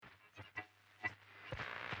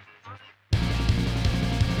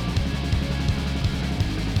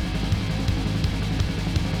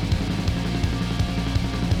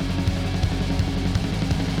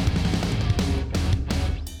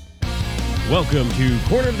Welcome to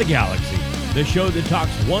Corner of the Galaxy, the show that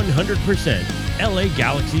talks 100% LA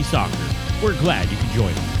Galaxy soccer. We're glad you could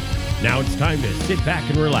join us. Now it's time to sit back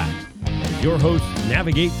and relax as your hosts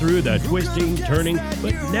navigate through the twisting, turning,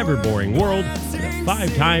 but never boring world of the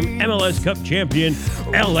five-time MLS Cup champion,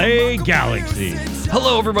 LA Galaxy.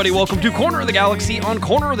 Hello, everybody. Welcome to Corner of the Galaxy on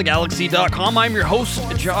cornerofthegalaxy.com. I'm your host,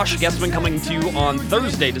 Josh Guessman, coming to you on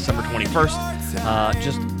Thursday, December 21st.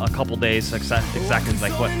 Just a couple days, exactly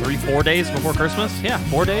like, 4 days before Christmas? Yeah,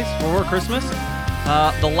 4 days before Christmas.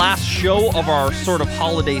 The last show of our sort of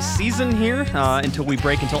holiday season here until we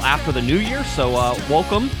break until after the new year. So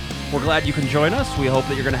welcome. We're glad you can join us. We hope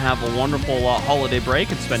that you're going to have a wonderful holiday break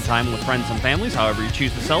and spend time with friends and families, however you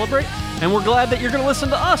choose to celebrate. And we're glad that you're going to listen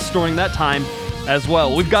to us during that time as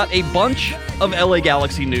well. We've got a bunch of LA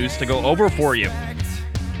Galaxy news to go over for you.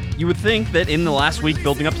 You would think that in the last week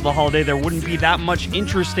building up to the holiday there wouldn't be that much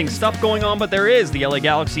interesting stuff going on, but there is. The LA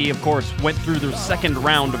Galaxy, of course, went through their second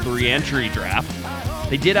round of the re-entry draft.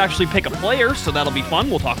 They did actually pick a player, so that'll be fun.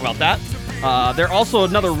 We'll talk about that. There's also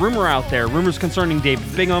another rumor out there, rumors concerning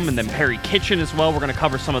David Bingham and then Perry Kitchen as well. We're going to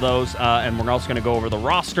cover some of those, and we're also going to go over the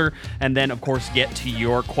roster, and then, of course, get to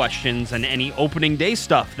your questions and any opening day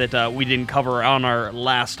stuff that we didn't cover on our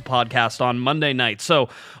last podcast on Monday night. So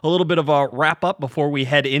a little bit of a wrap-up before we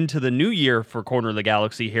head into the new year for Corner of the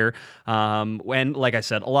Galaxy here. And like I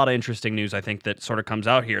said, a lot of interesting news, I think, that sort of comes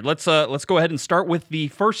out here. Let's go ahead and start with the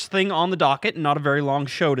first thing on the docket. Not a very long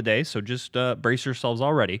show today, so just brace yourselves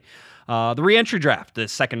already. The re-entry draft, the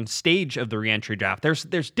second stage of the re-entry draft.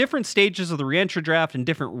 There's different stages of the re-entry draft and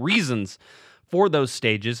different reasons for those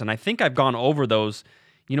stages, and I think I've gone over those,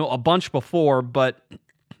 a bunch before. But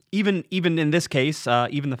even in this case,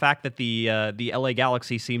 even the fact that the LA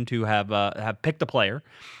Galaxy seem to have picked a player,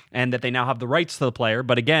 and that they now have the rights to the player.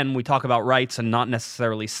 But again, we talk about rights and not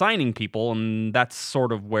necessarily signing people, and that's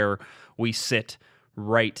sort of where we sit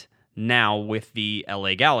right now with the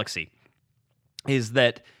LA Galaxy. Is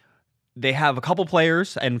that they have a couple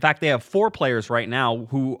players. In fact, they have 4 players right now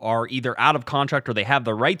who are either out of contract or they have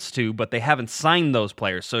the rights to, but they haven't signed those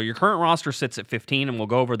players. So your current roster sits at 15, and we'll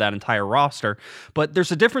go over that entire roster. But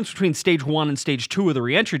there's a difference between stage 1 and stage 2 of the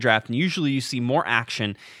re-entry draft, and usually you see more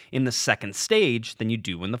action in the second stage than you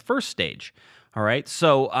do in the first stage. All right?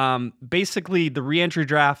 So basically, the re-entry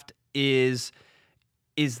draft is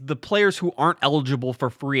the players who aren't eligible for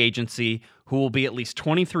free agency, who will be at least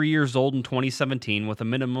 23 years old in 2017 with a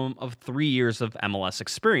minimum of 3 years of MLS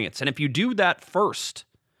experience. And if you do that first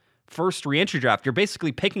re-entry draft, you're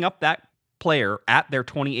basically picking up that player at their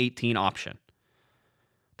 2018 option.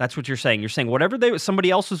 That's what you're saying. You're saying whatever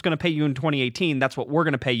somebody else is going to pay you in 2018, that's what we're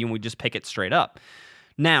going to pay you, and we just pick it straight up.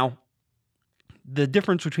 Now, the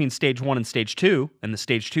difference between stage 1 and stage 2, and the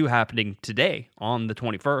stage 2 happening today on the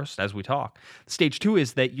 21st as we talk, stage 2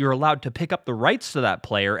 is that you're allowed to pick up the rights to that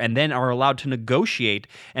player and then are allowed to negotiate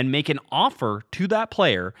and make an offer to that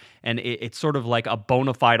player. And it's sort of like a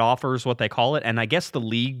bona fide offer is what they call it. And I guess the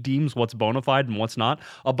league deems what's bona fide and what's not.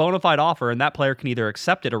 A bona fide offer, and that player can either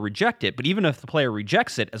accept it or reject it. But even if the player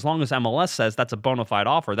rejects it, as long as MLS says that's a bona fide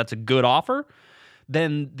offer, that's a good offer,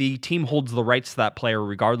 then the team holds the rights to that player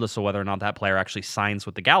regardless of whether or not that player actually signs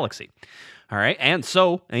with the Galaxy. All right, and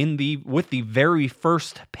so with the very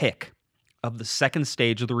first pick of the second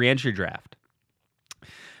stage of the re-entry draft,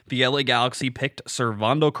 the LA Galaxy picked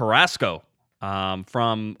Servando Carrasco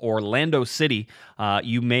from Orlando City.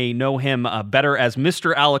 You may know him better as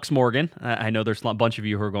Mr. Alex Morgan. I know there's a bunch of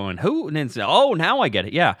you who are going, who? And now I get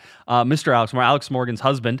it. Yeah, Mr. Alex Morgan's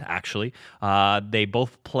husband, actually. They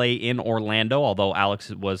both play in Orlando, although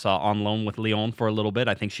Alex was on loan with Lyon for a little bit.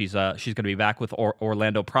 I think she's going to be back with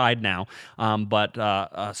Orlando Pride now. But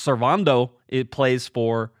Servando, it plays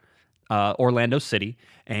for Orlando City.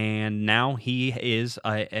 And now he is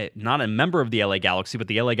not a member of the LA Galaxy, but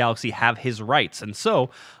the LA Galaxy have his rights. And so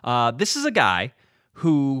this is a guy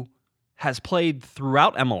who has played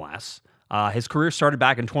throughout MLS. His career started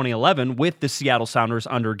back in 2011 with the Seattle Sounders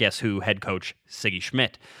under guess who head coach Sigi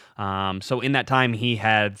Schmidt. So in that time, he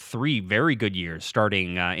had 3 very good years,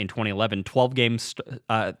 starting in 2011, 12 games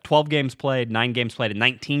played, 9 games played, and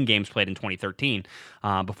 19 games played in 2013,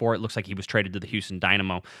 before it looks like he was traded to the Houston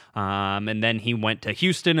Dynamo. And then he went to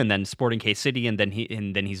Houston, and then Sporting K-City, and then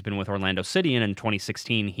he's been with Orlando City, and in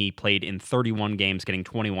 2016, he played in 31 games, getting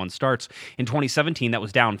 21 starts. In 2017, that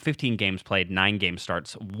was down 15 games played, 9 game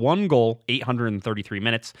starts, 1 goal, 833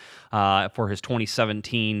 minutes for his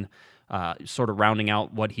 2017 sort of rounding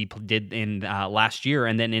out what he did in last year,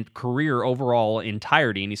 and then in career overall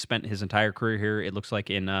entirety, and he spent his entire career here, it looks like,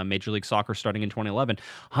 in Major League Soccer starting in 2011.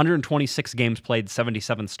 126 games played,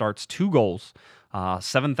 77 starts, 2 goals,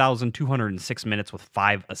 7,206 minutes with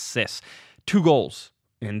 5 assists. 2 goals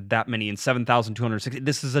in 7,260.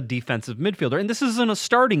 This is a defensive midfielder, and this isn't a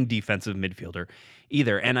starting defensive midfielder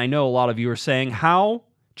either. And I know a lot of you are saying, how,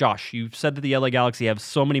 Josh, you've said that the LA Galaxy have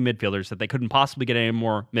so many midfielders that they couldn't possibly get any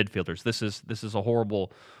more midfielders. This is a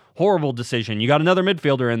horrible decision. You got another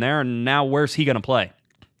midfielder in there, and now where's he going to play?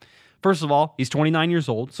 First of all, he's 29 years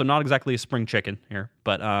old, so not exactly a spring chicken here,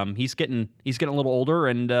 but he's getting a little older,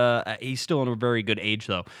 and he's still in a very good age,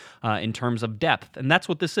 though, in terms of depth. And that's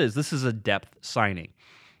what this is. This is a depth signing.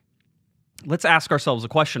 Let's ask ourselves a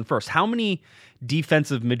question first. How many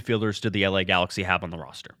defensive midfielders do the LA Galaxy have on the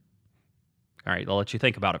roster? All right, I'll let you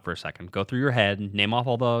think about it for a second. Go through your head and name off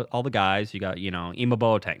all the guys. You got, Ima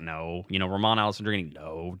Boateng, no. Romain Alessandrini,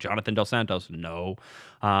 no. Jonathan Dos Santos, no.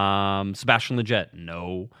 Sebastian Lletget,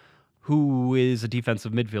 no. Who is a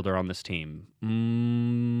defensive midfielder on this team?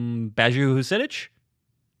 Bajio Husidic?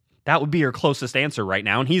 That would be your closest answer right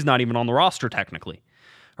now, and he's not even on the roster technically.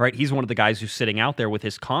 All right, he's one of the guys who's sitting out there with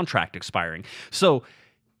his contract expiring. So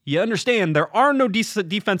you understand there are no decent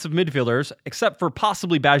defensive midfielders except for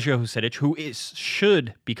possibly Bajio Husidic, who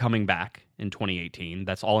should be coming back in 2018.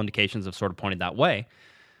 That's all indications have sort of pointed that way.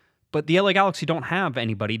 But the LA Galaxy don't have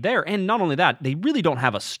anybody there. And not only that, they really don't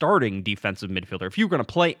have a starting defensive midfielder. If you were going to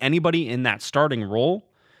play anybody in that starting role,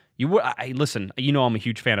 listen, I'm a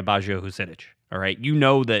huge fan of Bajio Husidic, all right? You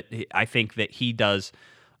know that I think that he does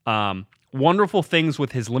wonderful things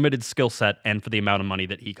with his limited skill set and for the amount of money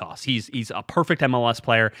that he costs. He's a perfect MLS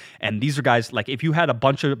player, and these are guys, like, if you had a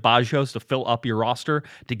bunch of Bajios to fill up your roster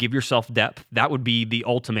to give yourself depth, that would be the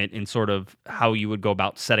ultimate in sort of how you would go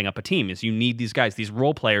about setting up a team, is you need these guys, these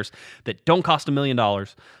role players that don't cost $1 million,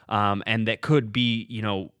 and that could be,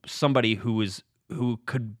 somebody who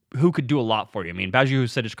could do a lot for you. I mean, Bajio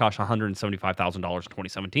Husidic cost $175,000 in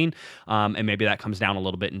 2017, and maybe that comes down a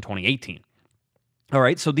little bit in 2018. All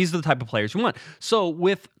right, so these are the type of players you want. So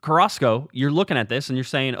with Carrasco, you're looking at this and you're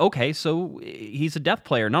saying, okay, so he's a depth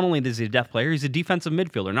player. Not only is he a depth player, he's a defensive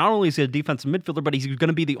midfielder. Not only is he a defensive midfielder, but he's going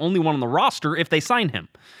to be the only one on the roster if they sign him.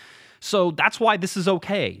 So that's why this is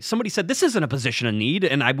okay. Somebody said this isn't a position of need,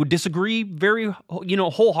 and I would disagree very,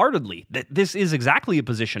 wholeheartedly that this is exactly a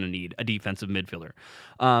position of need, a defensive midfielder.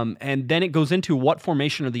 And then it goes into what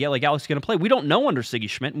formation are the LA Galaxy going to play. We don't know under Sigi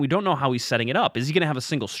Schmidt, and we don't know how he's setting it up. Is he going to have a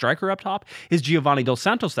single striker up top? Is Giovanni Dos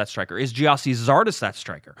Santos that striker? Is Gyasi Zardes that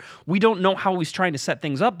striker? We don't know how he's trying to set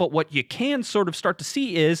things up, but what you can sort of start to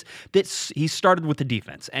see is that he started with the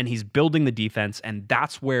defense, and he's building the defense, and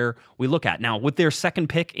that's where we look at. Now, with their second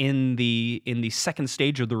pick in the second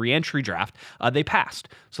stage of the re-entry draft, they passed.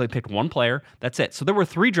 So they picked one player. That's it. So there were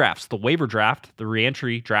 3 drafts: the waiver draft, the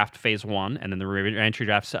re-entry draft phase 1, and then the re-entry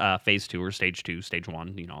draft phase 2 or stage 2, stage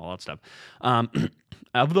 1, all that stuff.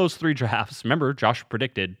 Of those 3 drafts, remember, Josh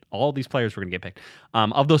predicted all these players were going to get picked.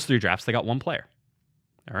 Of those 3 drafts, they got 1 player.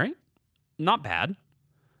 All right? Not bad.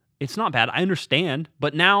 It's not bad. I understand.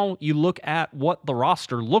 But now you look at what the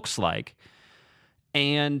roster looks like,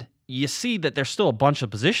 and you see that there's still a bunch of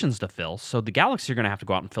positions to fill, so the Galaxy are going to have to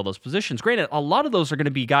go out and fill those positions. Granted, a lot of those are going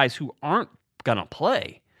to be guys who aren't going to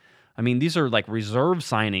play. I mean, these are like reserve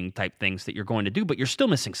signing type things that you're going to do, but you're still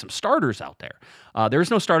missing some starters out there. There's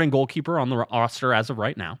no starting goalkeeper on the roster as of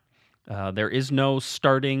right now. There is no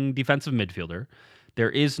starting defensive midfielder. There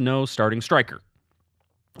is no starting striker.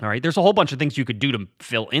 All right, there's a whole bunch of things you could do to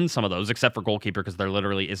fill in some of those, except for goalkeeper, because there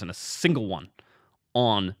literally isn't a single one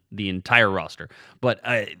on the entire roster. But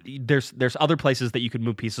there's other places that you could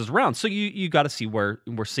move pieces around. So you got to see where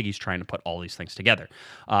Siggy's trying to put all these things together.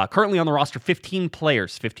 Currently on the roster, 15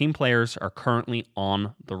 players. 15 players are currently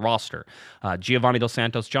on the roster. Giovanni Dos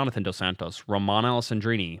Santos, Jonathan Dos Santos, Romain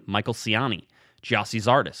Alessandrini, Michael Ciani, Gyasi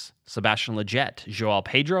Zardes, Sebastian Lletget, Joao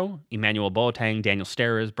Pedro, Emmanuel Boateng, Daniel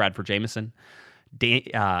Steres, Bradford Jamieson,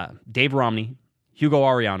 Dave Romney, Hugo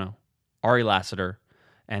Ariano, Ari Lassiter,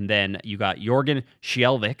 and then you got Jorgen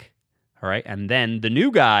Schielvik, all right? And then the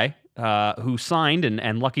new guy who signed,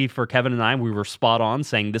 and lucky for Kevin and I, we were spot on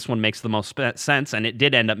saying this one makes the most sense, and it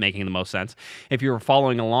did end up making the most sense. If you were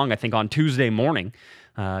following along, I think on Tuesday morning,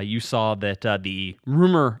 you saw that the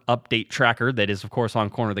rumor update tracker that is, of course, on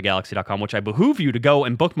cornerofthegalaxy.com, which I behoove you to go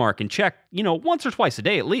and bookmark and check, once or twice a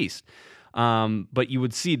day at least. But you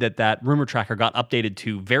would see that rumor tracker got updated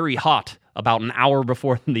to very hot about an hour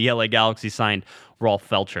before the LA Galaxy signed Rolf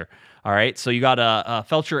Feltscher. All right, so you got a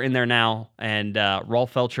Feltscher in there now, and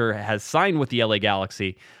Rolf Feltscher has signed with the LA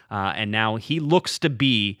Galaxy, and now he looks to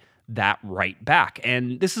be that right back.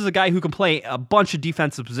 And this is a guy who can play a bunch of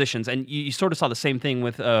defensive positions. And you sort of saw the same thing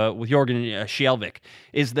with Jorgen Schielvik,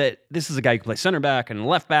 is that this is a guy who can play center back and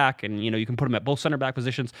left back, and you can put him at both center back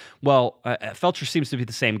positions. Well, Feltscher seems to be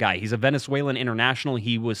the same guy. He's a Venezuelan international.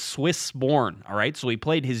 He was Swiss born, all right? So he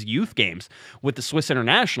played his youth games with the Swiss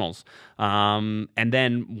internationals, and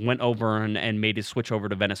then went over and made his switch over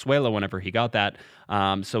to Venezuela whenever he got that.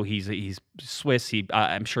 So he's Swiss.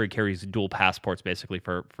 I'm sure he carries dual passports basically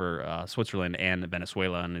for Switzerland and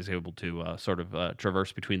Venezuela, and is able to sort of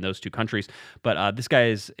traverse between those two countries. But this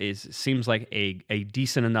guy seems like a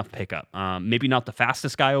decent enough pickup. Maybe not the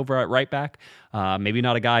fastest guy over at right back. Maybe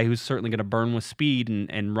not a guy who's certainly going to burn with speed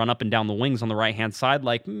and run up and down the wings on the right-hand side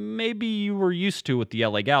like maybe you were used to with the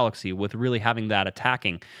LA Galaxy, with really having that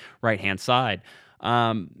attacking right-hand side.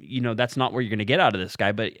 That's not where you're going to get out of this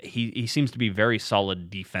guy, but he seems to be very solid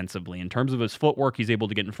defensively. In terms of his footwork, he's able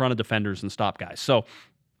to get in front of defenders and stop guys. So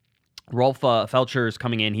Rolf Feltscher is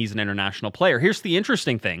coming in. He's an international player. Here's the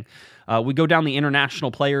interesting thing. We go down the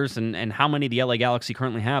international players and how many the LA Galaxy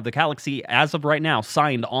currently have. The Galaxy, as of right now,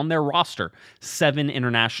 signed on their roster 7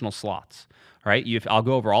 international slots. All right, I'll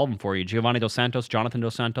go over all of them for you. Giovanni Dos Santos, Jonathan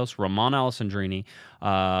Dos Santos, Roman Alessandrini,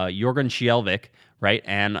 Jorgen Schielvik, right,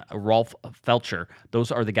 and Rolf Feltscher.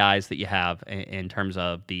 Those are the guys that you have in terms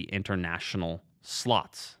of the international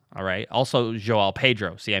slots. All right. Also, Joao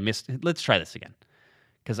Pedro. See, I missed. Let's try this again,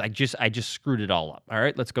 because I just screwed it all up. All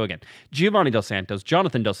right, let's go again. Giovanni Dos Santos,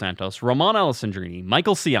 Jonathan Dos Santos, Roman Alessandrini,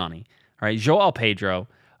 Michael Ciani, all right, Joao Pedro,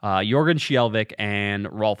 Jorgen Schielvik,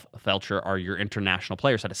 and Rolf Feltscher are your international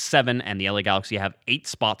players out of 7, and the LA Galaxy have 8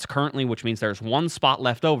 spots currently, which means there's 1 spot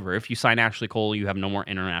left over. If you sign Ashley Cole, you have no more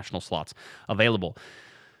international slots available.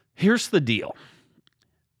 Here's the deal.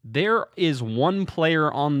 There is one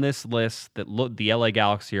player on this list that the LA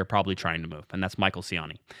Galaxy are probably trying to move, and that's Michael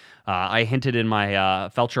Ciani. I hinted in my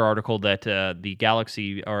Feltscher article that the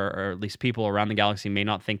Galaxy, or at least people around the Galaxy, may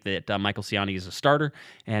not think that Michael Ciani is a starter,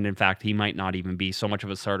 and in fact, he might not even be so much of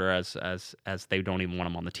a starter as they don't even want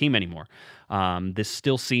him on the team anymore. This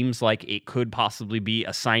still seems like it could possibly be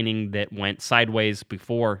a signing that went sideways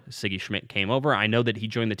before Sigi Schmidt came over. I know that he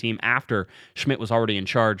joined the team after Schmidt was already in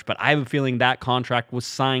charge, but I have a feeling that contract was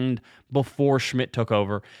signed before Schmidt took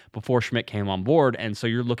over, before Schmidt came on board, and so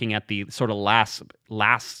you're looking at the sort of last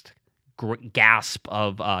gasp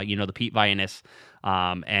of the Pete Vagenas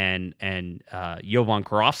and Jovan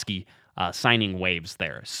Kirovski signing waves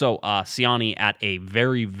there. So Ciani at a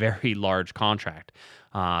very, very large contract,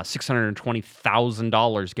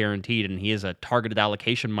 $620,000 guaranteed, and he is a targeted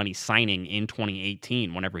allocation money signing in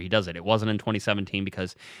 2018 whenever he does it. It wasn't in 2017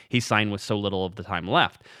 because he signed with so little of the time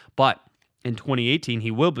left, but in 2018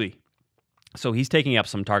 he will be. So he's taking up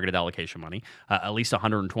some targeted allocation money, at least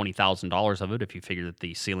 $120,000 of it. If you figure that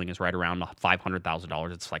the ceiling is right around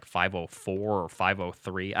 $500,000, it's like 504 or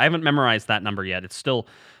 503. I haven't memorized that number yet. It's still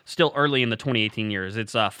early in the 2018 years.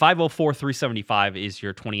 It's 504,375 is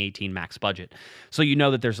your 2018 max budget. So you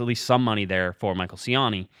know that there's at least some money there for Michael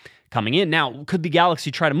Ciani coming in. Now, could the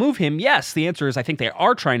Galaxy try to move him? Yes, the answer is I think they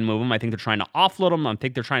are trying to move him. I think they're trying to offload him. I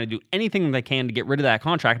think they're trying to do anything they can to get rid of that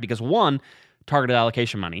contract because, 1, targeted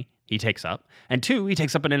allocation money he takes up, and 2, he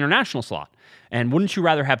takes up an international slot. And wouldn't you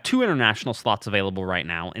rather have 2 international slots available right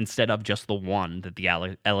now instead of just the 1 that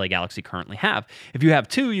the LA Galaxy currently have? If you have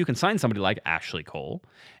 2, you can sign somebody like Ashley Cole.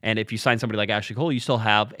 And if you sign somebody like Ashley Cole, you still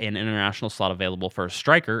have an international slot available for a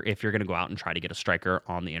striker if you're going to go out and try to get a striker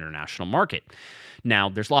on the international market. Now,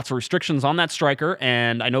 there's lots of restrictions on that striker,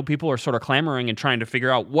 and I know people are sort of clamoring and trying to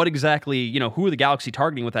figure out what exactly, who are the Galaxy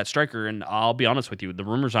targeting with that striker, and I'll be honest with you, the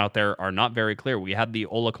rumors out there are not very clear. We had the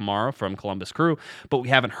Ola Kamara from Columbus Crew, but we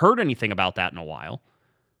haven't heard anything about that in a while.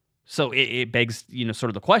 So it begs,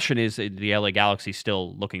 sort of the question is the LA Galaxy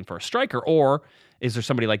still looking for a striker, or is there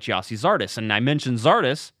somebody like Gyasi Zardes? And I mentioned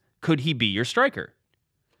Zardes. Could he be your striker?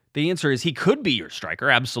 The answer is he could be your striker,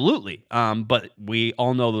 absolutely. But we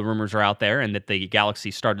all know the rumors are out there and that the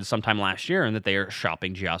Galaxy started sometime last year and that they are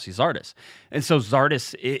shopping Gyasi Zardes. And so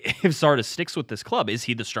Zardes, if Zardes sticks with this club, is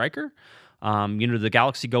he the striker? The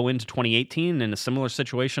Galaxy go into 2018 in a similar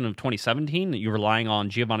situation of 2017. You're relying on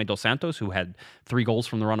Giovanni Dos Santos, who had 3 goals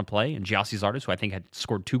from the run of play, and Gyasi Zardes, who I think had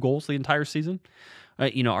scored 2 goals the entire season. Are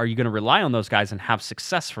you going to rely on those guys and have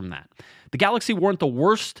success from that? The Galaxy weren't the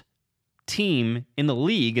worst team in the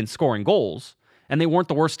league in scoring goals, and they weren't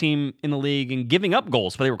the worst team in the league in giving up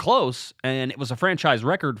goals, but they were close, and it was a franchise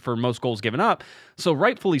record for most goals given up. So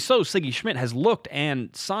rightfully so, Sigi Schmidt has looked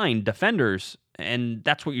and signed defenders And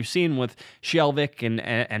that's what you're seeing with Shelvik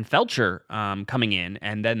and Felcher coming in,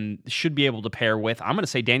 and then should be able to pair with, I'm going to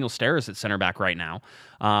say, Daniel Steres at center back right now.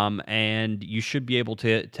 And you should be able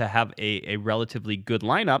to have a relatively good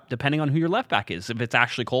lineup depending on who your left back is. If it's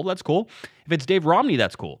Ashley Cole, that's cool. If it's Dave Romney,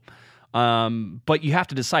 that's cool. But you have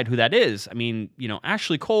to decide who that is. I mean,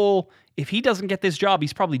 Ashley Cole, if he doesn't get this job,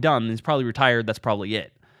 he's probably done. He's probably retired. That's probably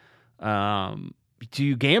it. Do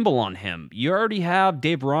you gamble on him? You already have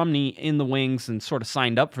Dave Romney in the wings and sort of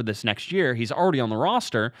signed up for this next year. He's already on the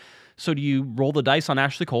roster. So do you roll the dice on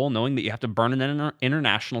Ashley Cole, knowing that you have to burn an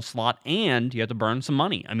international slot and you have to burn some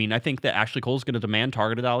money? I mean, I think that Ashley Cole is going to demand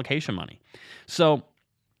targeted allocation money. So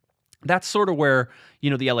that's sort of where,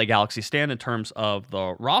 the LA Galaxy stand in terms of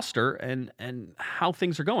the roster and how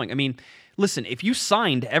things are going. I mean, listen, if you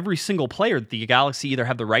signed every single player that the Galaxy either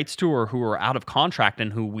have the rights to or who are out of contract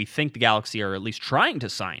and who we think the Galaxy are at least trying to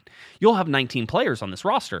sign, you'll have 19 players on this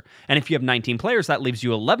roster. And if you have 19 players, that leaves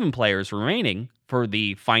you 11 players remaining for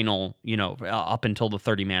the final, up until the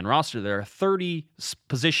 30-man roster. There are 30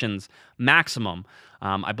 positions maximum.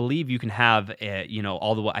 I believe you can have,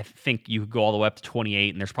 all the way. I think you could go all the way up to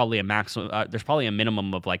 28, and there's probably a maximum. There's probably a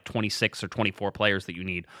minimum of like 26 or 24 players that you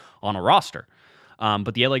need on a roster.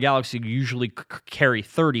 But the LA Galaxy usually carry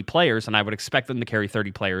 30 players, and I would expect them to carry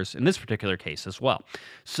 30 players in this particular case as well.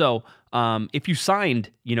 So if you signed,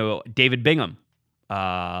 David Bingham,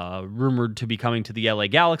 rumored to be coming to the LA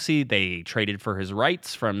Galaxy, they traded for his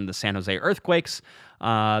rights from the San Jose Earthquakes.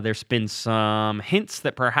 There's been some hints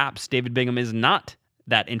that perhaps David Bingham is not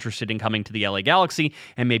that interested in coming to the LA Galaxy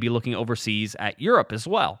and maybe looking overseas at Europe as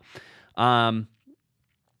well.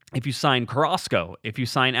 If you sign Carrasco, if you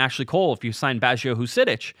sign Ashley Cole, if you sign Baggio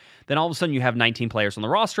Husidic, then all of a sudden you have 19 players on the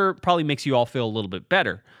roster. Probably makes you all feel a little bit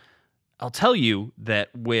better. I'll tell you that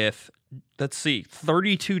with,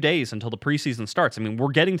 32 days until the preseason starts. I mean,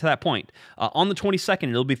 we're getting to that point. On the 22nd,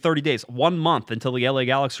 it'll be 30 days, 1 month until the LA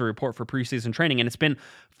Galaxy report for preseason training. And it's been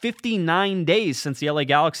 59 days since the LA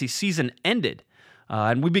Galaxy season ended.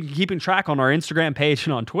 And we've been keeping track on our Instagram page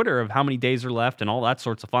and on Twitter of how many days are left and all that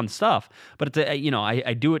sorts of fun stuff. But it's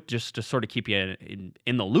I do it just to sort of keep you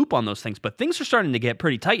in the loop on those things. But things are starting to get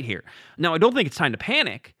pretty tight here. Now, I don't think it's time to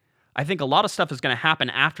panic. I think a lot of stuff is going to happen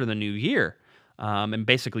after the new year. And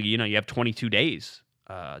basically, you have 22 days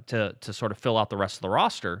to sort of fill out the rest of the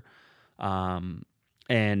roster. And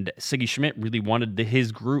Siggy Schmidt really wanted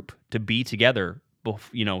his group to be together,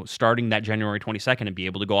 starting that January 22nd and be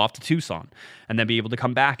able to go off to Tucson and then be able to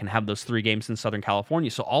come back and have those 3 games in Southern California.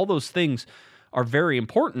 So all those things are very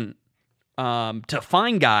important to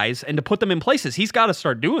find guys and to put them in places. He's got to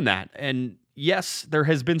start doing that. And yes, there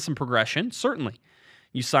has been some progression, certainly.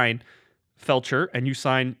 You sign Felcher and you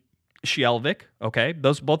sign Shelvik, okay?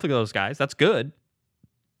 Both of those guys, that's good.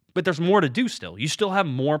 But there's more to do still. You still have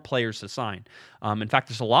more players to sign. In fact,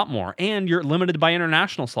 there's a lot more. And you're limited by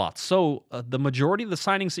international slots. So the majority of the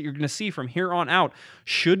signings that you're going to see from here on out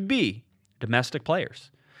should be domestic players.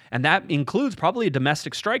 And that includes probably a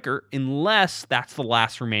domestic striker, unless that's the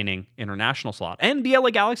last remaining international slot. And the LA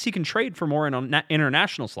Galaxy can trade for more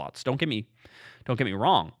international slots. Don't get me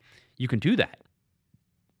wrong. You can do that.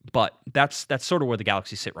 But that's sort of where the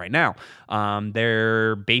Galaxy sit right now.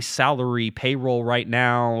 Their base salary payroll right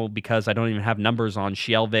now, because I don't even have numbers on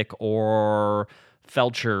Shelvik or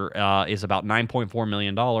Felcher, is about $9.4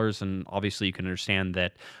 million. And obviously you can understand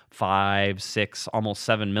that $5, $6, almost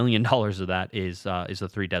 $7 million of that is the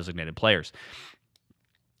 3 designated players.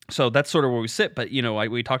 So that's sort of where we sit. But,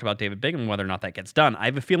 we talked about David Bingham, whether or not that gets done. I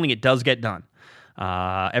have a feeling it does get done.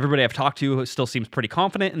 Everybody I've talked to still seems pretty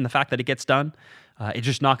confident in the fact that it gets done. It's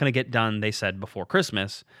just not going to get done, they said, before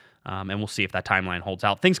Christmas, and we'll see if that timeline holds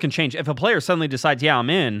out. Things can change. If a player suddenly decides,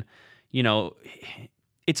 I'm in,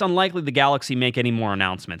 it's unlikely the Galaxy make any more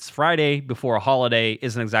announcements. Friday before a holiday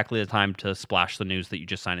isn't exactly the time to splash the news that you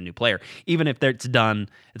just signed a new player. Even if it's done,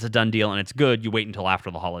 it's a done deal and it's good, you wait until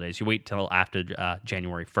after the holidays. You wait till after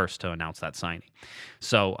January 1st to announce that signing.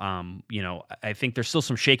 So, I think there's still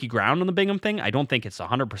some shaky ground on the Bingham thing. I don't think it's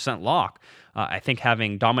 100% lock. I think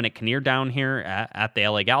having Dominic Kinnear down here at the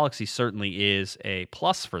LA Galaxy certainly is a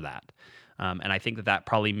plus for that. And I think that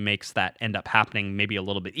probably makes that end up happening maybe a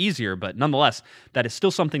little bit easier. But nonetheless, that is still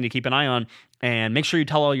something to keep an eye on. And make sure you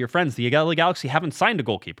tell all your friends. The LA Galaxy haven't signed a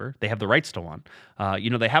goalkeeper. They have the rights to one.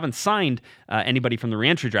 They haven't signed anybody from the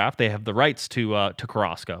reentry draft. They have the rights to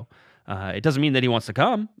Carrasco. It doesn't mean that he wants to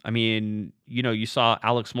come. I mean, you saw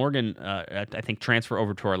Alex Morgan, I think, transfer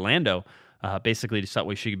over to Orlando, basically so that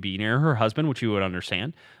way she could be near her husband, which you would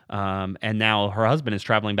understand. And now her husband is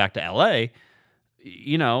traveling back to LA.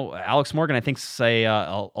 Alex Morgan, I think, say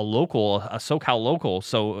a local, a SoCal local.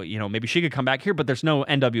 So, maybe she could come back here, but there's no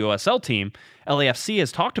NWSL team. LAFC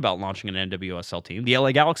has talked about launching an NWSL team. The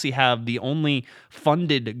LA Galaxy have the only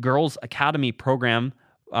funded girls academy program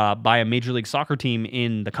by a Major League Soccer team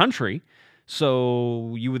in the country.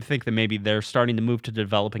 So you would think that maybe they're starting to move to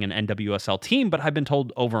developing an NWSL team, but I've been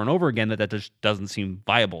told over and over again that just doesn't seem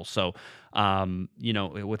viable. So,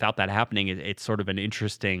 without that happening, it's sort of an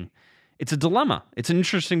interesting, it's a dilemma. It's an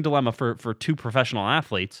interesting dilemma for two professional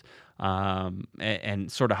athletes,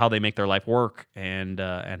 and sort of how they make their life work, and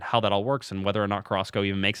how that all works, and whether or not Carrasco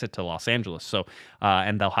even makes it to Los Angeles. So,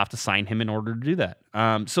 and they'll have to sign him in order to do that.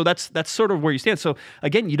 So that's sort of where you stand. So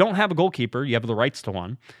again, you don't have a goalkeeper; you have the rights to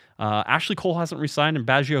one. Ashley Cole hasn't resigned, and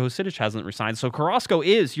Baggio Hosidic hasn't resigned. So Carrasco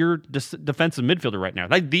is your defensive midfielder right now.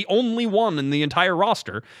 Like the only one in the entire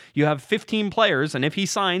roster. You have 15 players, and if he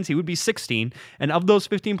signs, he would be 16. And of those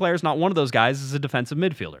 15 players, not one of those guys is a defensive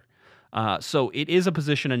midfielder. So it is a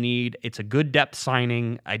position of need. It's a good depth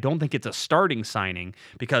signing. I don't think it's a starting signing,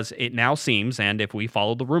 because it now seems, and if we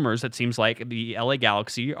follow the rumors, it seems like the LA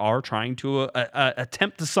Galaxy are trying to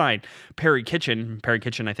attempt to sign Perry Kitchen. Perry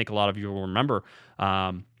Kitchen, I think a lot of you will remember,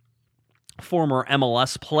 former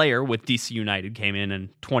MLS player with DC United, came in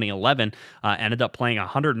 2011, ended up playing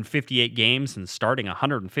 158 games and starting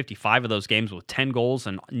 155 of those games with 10 goals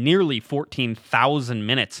and nearly 14,000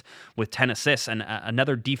 minutes with 10 assists, and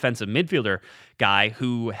another defensive midfielder guy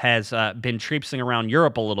who has been traipsing around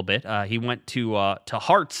Europe a little bit. He went to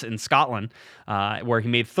Hearts in Scotland, where he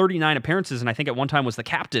made 39 appearances, and I think at one time was the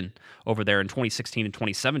captain over there in 2016 and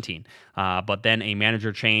 2017. But then a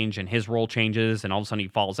manager change and his role changes, and all of a sudden he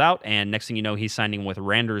falls out, and next thing you know, he's signing with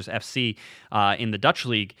Randers FC in the Dutch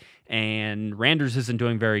league. And Randers isn't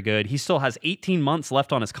doing very good. He still has 18 months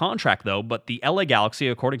left on his contract, though. But the LA Galaxy,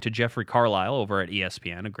 according to Jeffrey Carlisle over at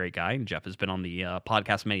ESPN, a great guy, and Jeff has been on the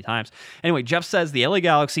podcast many times. Anyway, Jeff says the LA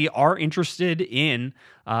Galaxy are interested in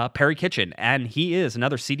Perry Kitchen, and he is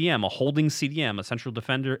another CDM, a holding CDM, a central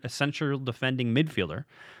defending midfielder.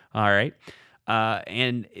 All right,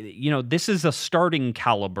 and this is a starting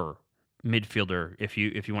caliber midfielder. If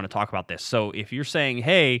you want to talk about this, so if you're saying,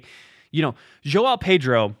 hey, Joao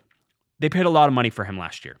Pedro, they paid a lot of money for him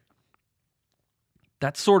last year.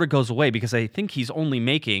 That sort of goes away, because I think he's only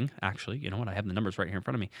making, actually, you know what, I have the numbers right here in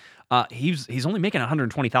front of me. He's only making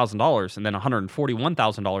 $120,000 and then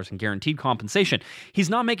 $141,000 in guaranteed compensation.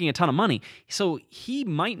 He's not making a ton of money. So he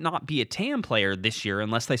might not be a TAM player this year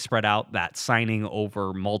unless they spread out that signing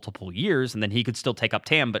over multiple years, and then he could still take up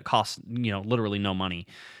TAM but cost, literally no money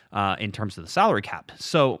in terms of the salary cap.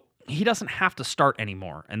 So he doesn't have to start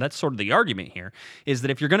anymore. And that's sort of the argument here, is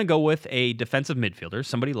that if you're going to go with a defensive midfielder,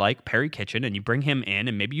 somebody like Perry Kitchen, and you bring him in,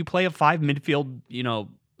 and maybe you play a 5 midfield,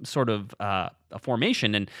 sort of a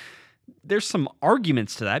formation, and there's some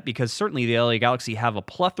arguments to that, because certainly the LA Galaxy have a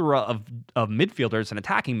plethora of midfielders and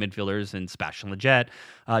attacking midfielders in Sebastian Lletget.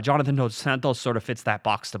 Jonathan Dos Santos sort of fits that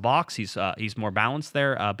box to box. He's more balanced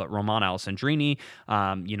there, but Roman Alessandrini,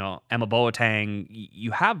 Emma Boateng,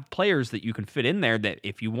 you have players that you can fit in there that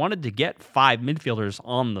if you wanted to get 5 midfielders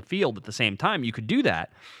on the field at the same time, you could do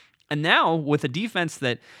that. And now with a defense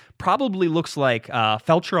that probably looks like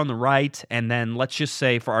Felcher on the right, and then let's just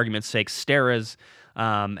say, for argument's sake, Steres,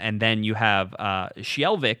 and then you have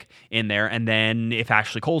Shelvik in there, and then if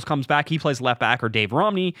Ashley Coles comes back, he plays left back, or Dave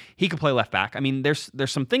Romney, he could play left back. I mean, there's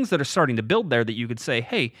some things that are starting to build there that you could say,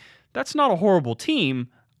 hey, that's not a horrible team.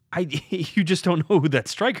 You just don't know who that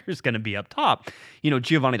striker is going to be up top.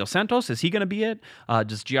 Giovanni Dos Santos, is he going to be it?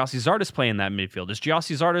 Does Gyasi Zardes play in that midfield? Is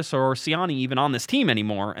Gyasi Zardes or Siani even on this team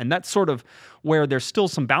anymore? And that's sort of where there's still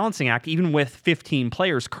some balancing act, even with 15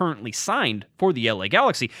 players currently signed for the LA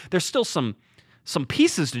Galaxy. There's still some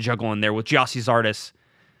pieces to juggle in there with Gyasi Zardes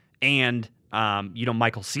and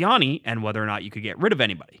Michael Siani, and whether or not you could get rid of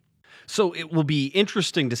anybody. So it will be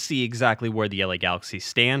interesting to see exactly where the LA Galaxy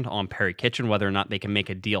stand on Perry Kitchen, whether or not they can make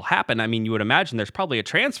a deal happen. I mean, you would imagine there's probably a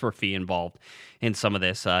transfer fee involved in some of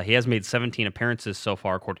this. He has made 17 appearances so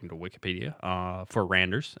far, according to Wikipedia, for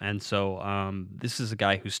Randers. And so this is a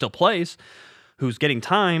guy who still plays, who's getting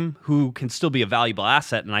time, who can still be a valuable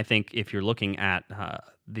asset. And I think if you're looking at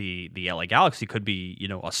the LA Galaxy, could be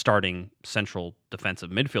a starting central defensive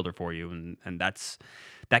midfielder for you, and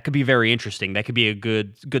that could be very interesting. That could be a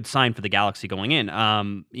good sign for the Galaxy going in.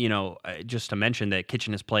 Just to mention that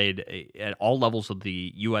Kitchen has played at all levels of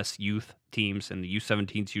the U.S. youth teams and the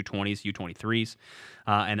U17s, U20s, U23s,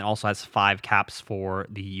 and also has 5 caps for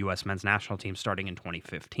the U.S. men's national team starting in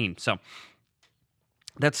 2015. So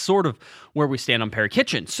that's sort of where we stand on Perry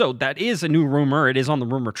Kitchen. So that is a new rumor. It is on the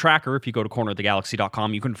rumor tracker. If you go to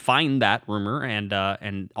cornerofthegalaxy.com, you can find that rumor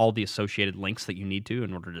and all the associated links that you need to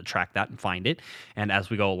in order to track that and find it. And as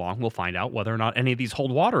we go along, we'll find out whether or not any of these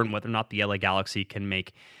hold water and whether or not the LA Galaxy can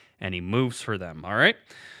make any moves for them. All right.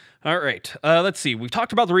 Let's see. We've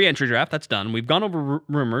talked about the re-entry draft. That's done. We've gone over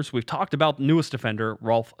rumors. We've talked about newest defender,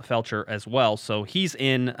 Rolf Felcher, as well. So he's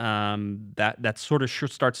in. That sort of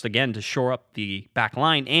starts again to shore up the back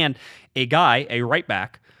line. And a right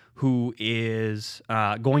back, who is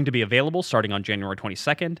going to be available starting on January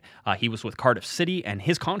 22nd. He was with Cardiff City, and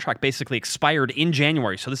his contract basically expired in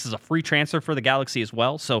January. So this is a free transfer for the Galaxy as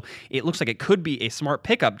well. So it looks like it could be a smart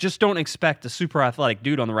pickup. Just don't expect a super athletic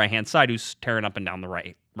dude on the right-hand side who's tearing up and down the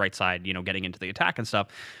right side, getting into the attack and stuff,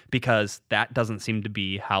 because that doesn't seem to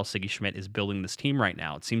be how Sigi Schmidt is building this team right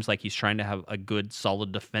now. It seems like he's trying to have a good,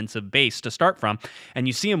 solid defensive base to start from, and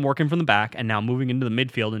you see him working from the back and now moving into the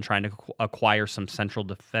midfield and trying to acquire some central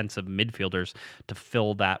defensive midfielders to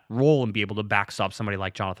fill that role and be able to backstop somebody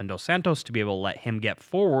like Jonathan Dos Santos to be able to let him get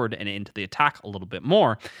forward and into the attack a little bit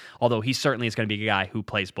more, although he certainly is going to be a guy who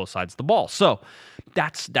plays both sides of the ball. So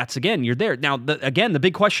that's again, you're there. Now, the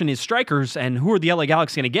big question is strikers, and who are the LA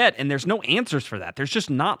Galaxy going to get? And there's no answers for that. There's just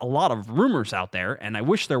not a lot of rumors out there, and I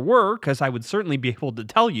wish there were, because I would certainly be able to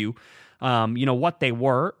tell you, what they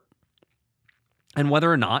were and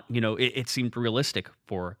whether or not, it seemed realistic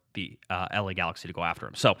for the LA Galaxy to go after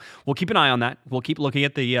him. So we'll keep an eye on that. We'll keep looking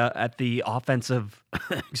at the offensive.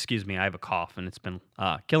 Excuse me, I have a cough and it's been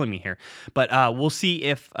killing me here. But we'll see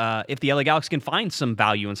if the LA Galaxy can find some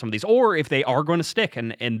value in some of these, or if they are going to stick.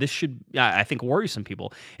 And this should, I think, worry some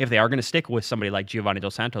people if they are going to stick with somebody like Giovanni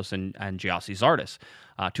Dos Santos and Gyasi Zardes,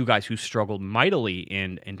 two guys who struggled mightily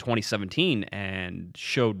in 2017 and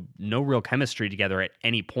showed no real chemistry together at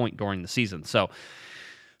any point during the season. So.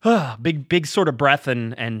 Big sort of breath,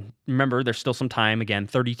 and remember, there's still some time, again,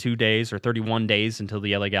 32 days or 31 days until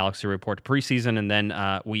the LA Galaxy report to preseason, and then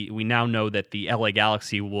we now know that the LA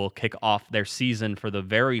Galaxy will kick off their season for the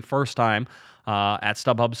very first time at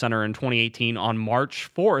StubHub Center in 2018 on March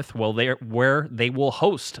 4th, where they will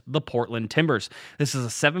host the Portland Timbers. This is a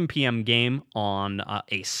 7 p.m. game on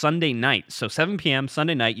a Sunday night. So 7 p.m.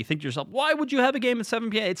 Sunday night, you think to yourself, why would you have a game at 7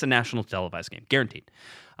 p.m.? It's a national televised game, guaranteed.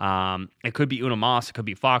 It could be Una Mas, it could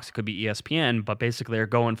be Fox, it could be ESPN, but basically they're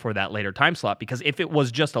going for that later time slot, because if it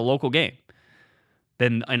was just a local game,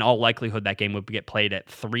 then in all likelihood that game would get played at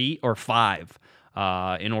 3 or 5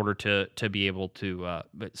 in order to be able to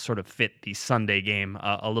sort of fit the Sunday game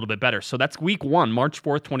a little bit better. So that's week 1, March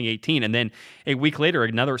 4th, 2018, and then a week later,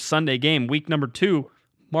 another Sunday game, week number 2,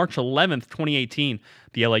 March 11th, 2018.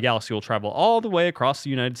 The LA Galaxy will travel all the way across the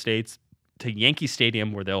United States to Yankee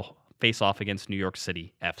Stadium, where they'll face off against New York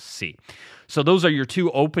City FC. So those are your two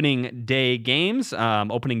opening day games.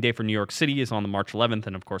 Opening day for New York City is on the March 11th,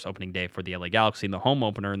 and of course, opening day for the LA Galaxy, and the home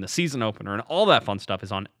opener and the season opener and all that fun stuff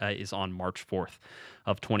is on March 4th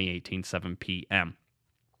of 2018, 7 p.m.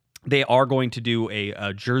 They are going to do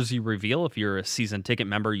a jersey reveal. If you're a season ticket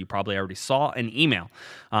member, you probably already saw an email.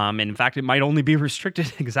 And in fact, it might only be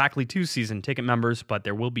restricted exactly to season ticket members, but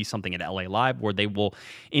there will be something at LA Live where they will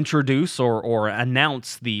introduce or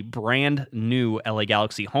announce the brand new LA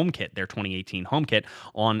Galaxy home kit, their 2018 home kit,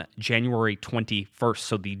 on January 21st.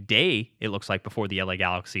 So the day, it looks like, before the LA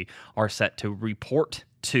Galaxy are set to report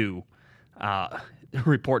to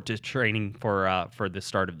training for the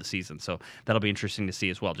start of the season. So that'll be interesting to see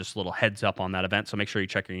as well. Just a little heads up on that event. So make sure you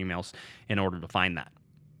check your emails in order to find that.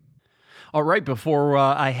 All right, before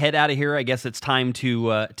I head out of here, I guess it's time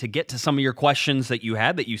to get to some of your questions that you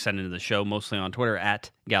had that you sent into the show, mostly on Twitter at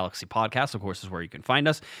Galaxy Podcast, of course, is where you can find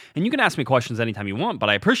us. And you can ask me questions anytime you want, but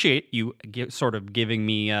I appreciate you sort of giving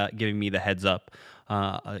me the heads up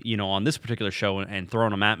on this particular show and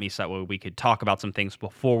throwing them at me so that way we could talk about some things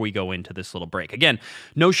before we go into this little break. Again,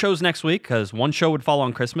 no shows next week because one show would fall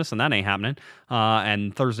on Christmas and that ain't happening.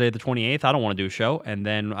 And Thursday the 28th, I don't want to do a show. And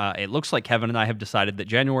then it looks like Kevin and I have decided that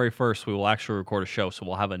January 1st we will actually record a show. So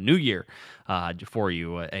we'll have a New Year for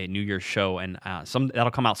you, a New Year's show, and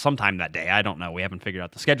that'll come out sometime that day. I don't know. We haven't figured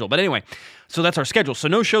out the schedule. But anyway, so that's our schedule. So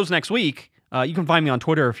no shows next week. You can find me on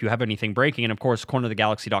Twitter if you have anything breaking, and of course,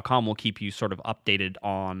 cornerofthegalaxy.com will keep you sort of updated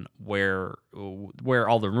on where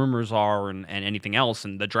all the rumors are and anything else,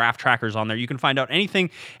 and the draft trackers on there. You can find out any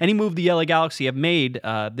move the LA Galaxy have made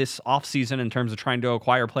this offseason in terms of trying to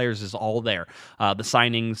acquire players is all there. The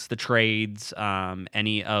signings, the trades,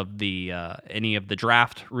 any of the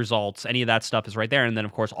draft results, any of that stuff is right there, and then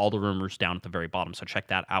of course all the rumors down at the very bottom. So check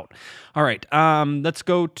that out. All right, let's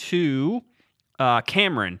go to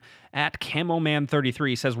Cameron. at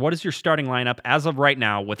CamoMan33 says, what is your starting lineup as of right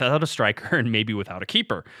now without a striker and maybe without a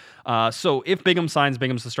keeper? So if Bingham signs,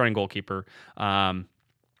 Bingham's the starting goalkeeper.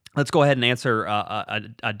 Let's go ahead and answer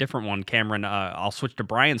a different one, Cameron. I'll switch to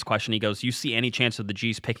Brian's question. He goes, you see any chance of the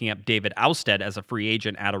G's picking up David Ousted as a free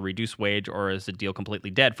agent at a reduced wage, or is the deal completely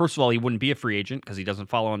dead? First of all, he wouldn't be a free agent because he doesn't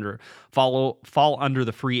fall under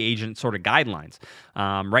the free agent sort of guidelines.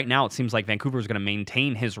 Right now, it seems like Vancouver is going to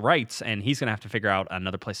maintain his rights, and he's going to have to figure out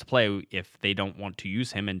another place to play if they don't want to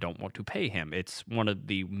use him and don't want to pay him. It's one of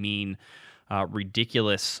the mean,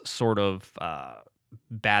 ridiculous sort of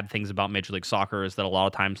bad things about Major League Soccer is that a lot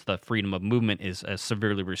of times the freedom of movement is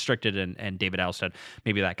severely restricted, and David Ousted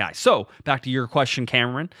may be that guy. So back to your question,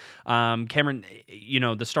 Cameron. Cameron,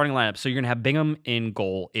 the starting lineup. So you're going to have Bingham in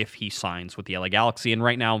goal if he signs with the LA Galaxy, and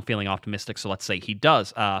right now I'm feeling optimistic, so let's say he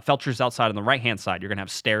does. Felcher's outside on the right-hand side. You're going to have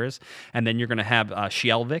Steres, and then you're going to have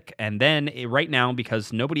Shelvik, and then right now,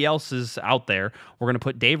 because nobody else is out there, we're going to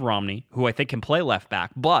put Dave Romney, who I think can play left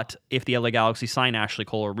back, but if the LA Galaxy sign Ashley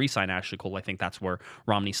Cole or re-sign Ashley Cole, I think that's where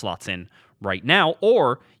Romney slots in right now.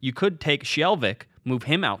 Or you could take Shelvik, move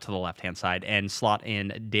him out to the left-hand side, and slot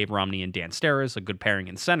in Dave Romney and Dan Steres, a good pairing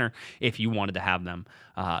in center, if you wanted to have them,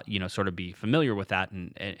 sort of be familiar with that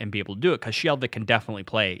and be able to do it, because Shelvik can definitely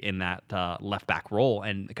play in that left-back role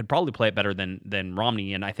and could probably play it better than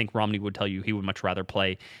Romney, and I think Romney would tell you he would much rather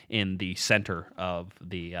play in the center of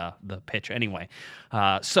the pitch anyway.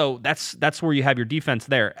 So that's where you have your defense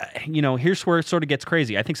there. Here's where it sort of gets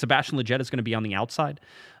crazy. I think Sebastian Lletget is going to be on the outside.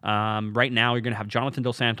 Right now, you're going to have Jonathan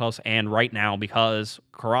Dos Santos, and right now, because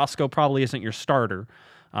Carrasco probably isn't your starter,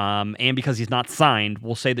 and because he's not signed,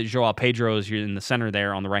 we'll say that Joao Pedro is in the center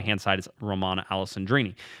there. On the right-hand side is Roman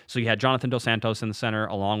Alessandrini. So you had Jonathan Dos Santos in the center,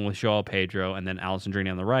 along with Joao Pedro, and then Alessandrini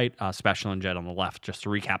on the right, Sebastian Lletget on the left, just to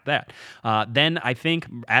recap that. Then I think,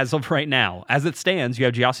 as of right now, as it stands, you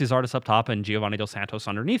have Gyasi Zardes up top and Giovanni Dos Santos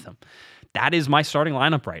underneath him. That is my starting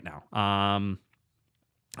lineup right now.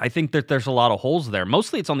 I think that there's a lot of holes there.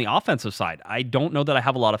 Mostly it's on the offensive side. I don't know that I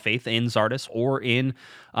have a lot of faith in Zardes or in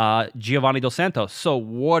Giovanni Dos Santos. So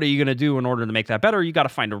what are you going to do in order to make that better? You got to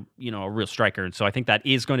find a real striker. And so I think that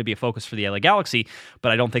is going to be a focus for the LA Galaxy,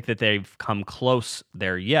 but I don't think that they've come close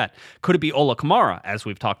there yet. Could it be Ola Kamara, as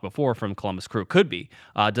we've talked before from Columbus Crew? Could be.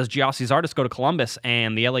 Does Gyasi Zardes go to Columbus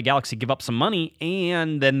and the LA Galaxy give up some money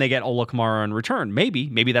and then they get Ola Kamara in return?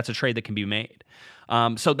 Maybe that's a trade that can be made.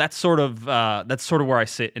 So that's sort of where I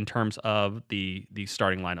sit in terms of the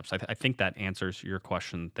starting lineups. I think that answers your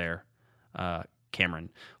question there, Cameron.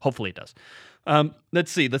 Hopefully it does.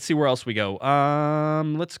 Let's see where else we go.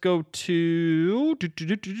 Let's go to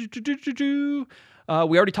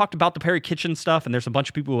we already talked about the Perry Kitchen stuff, and there's a bunch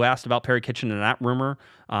of people who asked about Perry Kitchen and that rumor.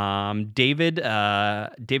 David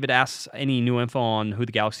asks any new info on who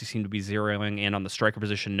the Galaxy seem to be zeroing in on the striker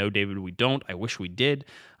position. No, David, we don't. I wish we did.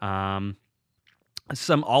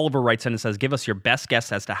 Some Oliver writes in and says, give us your best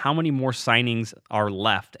guess as to how many more signings are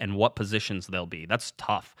left and what positions they'll be. That's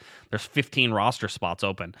tough. There's 15 roster spots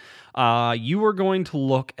open. You are going to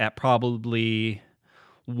look at probably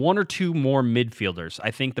one or two more midfielders.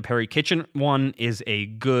 I think the Perry Kitchen one is a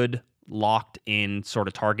good locked in sort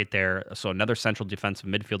of target there. So another central defensive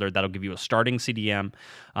midfielder that'll give you a starting CDM,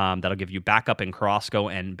 that'll give you backup in Carrasco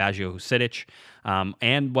and Baggio Husidic.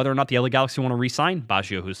 And whether or not the LA Galaxy want to re-sign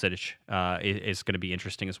Baggio Husidic is going to be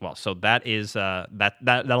interesting as well. So that is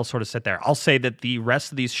that'll sort of sit there. I'll say that the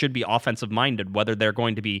rest of these should be offensive minded, whether they're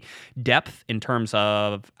going to be depth in terms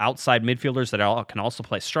of outside midfielders that can also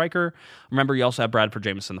play striker. Remember, you also have Bradford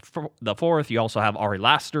Jameson the fourth. You also have Ari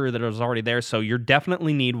Laster that is already there. So you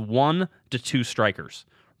definitely need 1 to 2 strikers,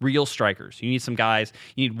 real strikers. You need some guys.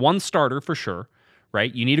 You need one starter for sure.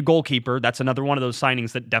 Right, you need a goalkeeper. That's another one of those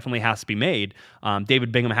signings that definitely has to be made.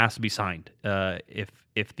 David Bingham has to be signed.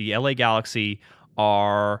 If the LA Galaxy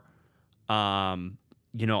are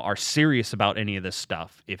serious about any of this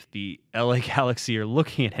stuff, if the LA Galaxy are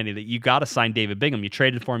looking at any of that, you got to sign David Bingham. You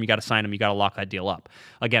traded for him, you got to sign him, you got to lock that deal up.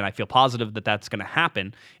 Again, I feel positive that that's going to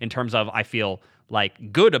happen in terms of I feel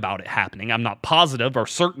like good about it happening. I'm not positive or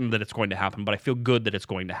certain that it's going to happen, but I feel good that it's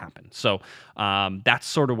going to happen. So that's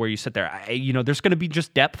sort of where you sit there. There's going to be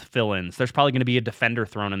just depth fill-ins. There's probably going to be a defender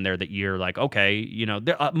thrown in there that you're like, okay,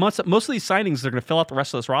 most of these signings, they're going to fill out the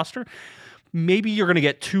rest of this roster. Maybe you're going to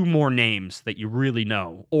get 2 more names that you really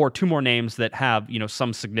know, or 2 more names that have,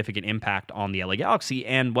 some significant impact on the LA Galaxy,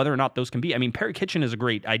 and whether or not those can be. I mean, Perry Kitchen is a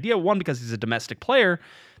great idea. One, because he's a domestic player.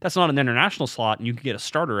 That's not an international slot, and you can get a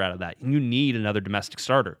starter out of that. You need another domestic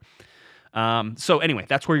starter. So anyway,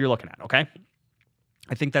 that's where you're looking at, okay?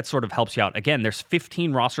 I think that sort of helps you out. Again, there's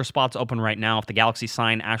 15 roster spots open right now. If the Galaxy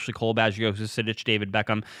sign Ashley Cole, Baggio, Husidic, David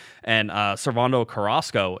Beckham, and Servando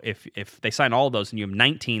Carrasco, if they sign all of those and you have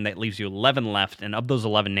 19, that leaves you 11 left. And of those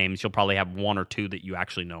 11 names, you'll probably have 1 or 2 that you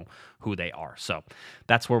actually know who they are. So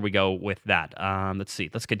that's where we go with that. Let's see.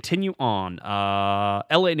 Let's continue on.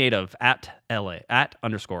 LA Native at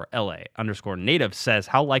 _LA_ Native says,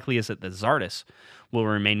 how likely is it that Zardes will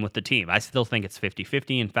remain with the team? I still think it's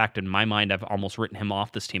 50-50. In fact, in my mind, I've almost written him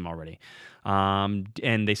off this team already.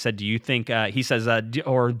 And they said, do you think, he says,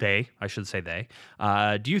 or they, I should say they,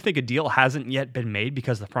 do you think a deal hasn't yet been made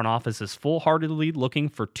because the front office is full-heartedly looking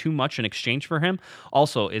for too much in exchange for him?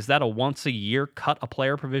 Also, is that a once-a-year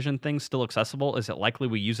cut-a-player provision thing still accessible? Is it likely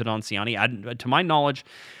we use it on Ciani? To my knowledge,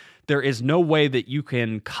 there is no way that you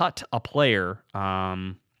can cut a player,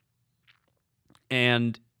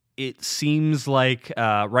 and it seems like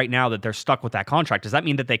right now that they're stuck with that contract. Does that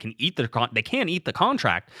mean that they can eat they can eat the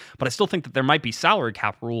contract? But I still think that there might be salary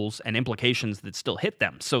cap rules and implications that still hit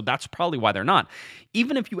them. So that's probably why they're not.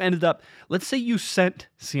 Even if you ended up, let's say you sent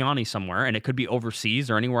Ciani somewhere, and it could be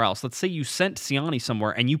overseas or anywhere else. Let's say you sent Ciani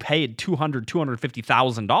somewhere and you paid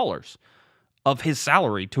 $250,000 of his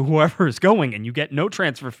salary to whoever is going, and you get no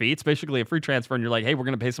transfer fee. It's basically a free transfer, and you're like, hey, we're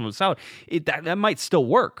going to pay someone's salary. That might still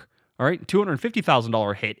work. All right,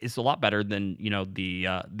 $250,000 hit is a lot better than the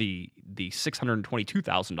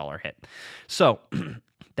 $622,000 hit. So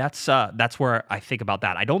that's where I think about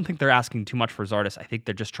that. I don't think they're asking too much for Zardes. I think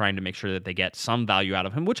they're just trying to make sure that they get some value out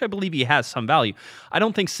of him, which I believe he has some value. I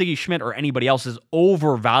don't think Siggy Schmidt or anybody else is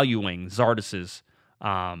overvaluing Zardes's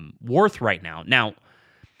worth right now. Now,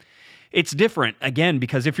 it's different, again,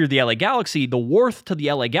 because if you're the LA Galaxy, the worth to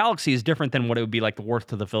the LA Galaxy is different than what it would be like the worth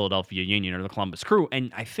to the Philadelphia Union or the Columbus Crew,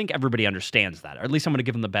 and I think everybody understands that, or at least I'm going to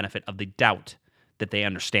give them the benefit of the doubt that they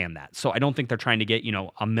understand that. So I don't think they're trying to get,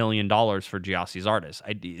 $1 million for Gyasi Zardes.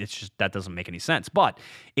 It's just, that doesn't make any sense. But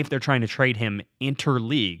if they're trying to trade him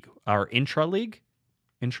intra-league, inside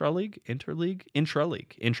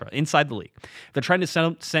the league, if they're trying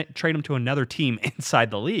to trade him to another team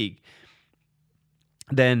inside the league,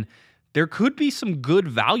 then there could be some good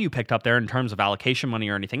value picked up there in terms of allocation money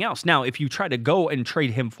or anything else. Now, if you try to go and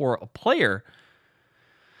trade him for a player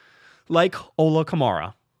like Ola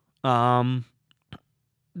Kamara,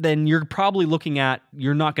 then you're probably looking at,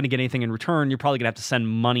 you're not going to get anything in return. You're probably going to have to send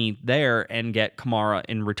money there and get Kamara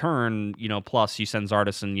in return, plus you send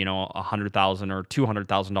Zardes and, $100,000 or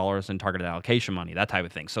 $200,000 in targeted allocation money, that type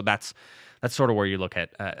of thing. So that's sort of where you look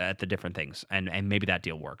at the different things, and maybe that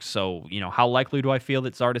deal works. So, how likely do I feel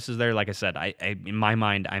that Zardes is there? Like I said, I in my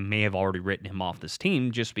mind, I may have already written him off this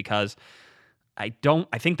team just because I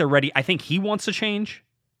think they're ready. I think he wants to change,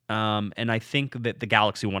 and I think that the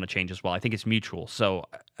Galaxy want to change as well. I think it's mutual. So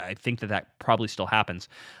I think that probably still happens.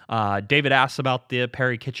 David asks about the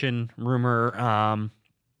Perry Kitchen rumor.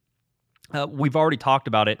 We've already talked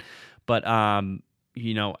about it, but at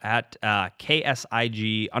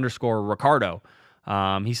KSIG_Ricardo.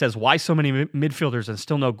 He says, why so many midfielders and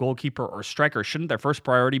still no goalkeeper or striker? Shouldn't their first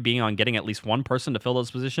priority be on getting at least one person to fill those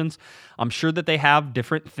positions? I'm sure that they have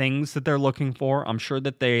different things that they're looking for. I'm sure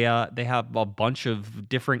that they have a bunch of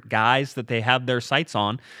different guys that they have their sights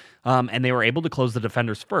on, and they were able to close the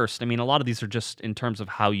defenders first. I mean, a lot of these are just in terms of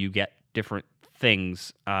how you get different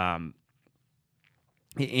things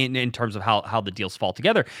in terms of how the deals fall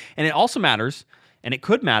together. And it also matters, and it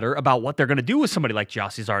could matter about what they're going to do with somebody like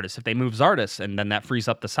Gyasi Zardes if they move Zardes, and then that frees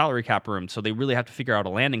up the salary cap room. So they really have to figure out a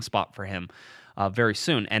landing spot for him very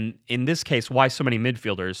soon. And in this case, why so many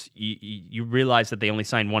midfielders? You realize that they only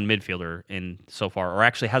signed one midfielder in so far, or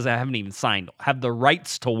actually haven't even signed, have the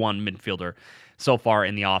rights to one midfielder so far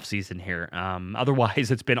in the offseason here. Otherwise,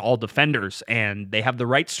 it's been all defenders, and they have the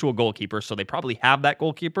rights to a goalkeeper, so they probably have that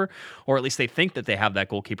goalkeeper, or at least they think that they have that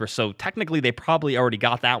goalkeeper. So technically, they probably already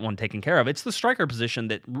got that one taken care of. It's the striker position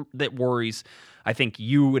that worries, I think,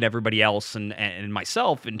 you and everybody else and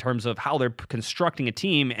myself in terms of how they're constructing a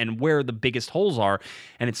team and where the biggest holes are,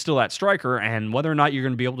 and it's still that striker, and whether or not you're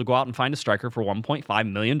going to be able to go out and find a striker for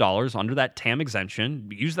 $1.5 million under that TAM exemption,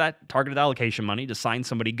 use that targeted allocation money to sign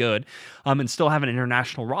somebody good, and still have an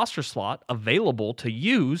international roster slot available to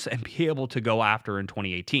use and be able to go after in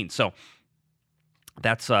 2018. So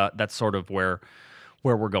that's sort of where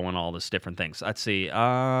we're going, all this different things. Let's see.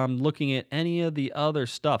 Looking at any of the other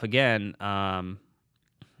stuff again.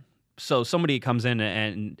 So somebody comes in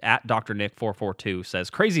and at Dr. Nick 442 says,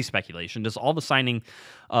 crazy speculation. Does all the signing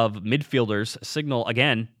of midfielders signal,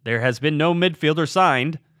 again, there has been no midfielder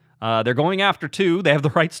signed. They're going after two. They have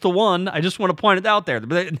the rights to one. I just want to point it out there.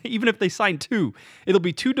 But even if they sign two, it'll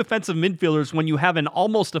be two defensive midfielders when you have an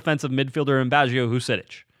almost defensive midfielder in Baggio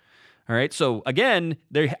Husidic. All right, so again,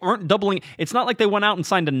 they aren't doubling. It's not like they went out and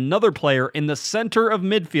signed another player in the center of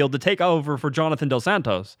midfield to take over for Jonathan Dos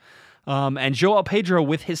Santos. And Joao Pedro,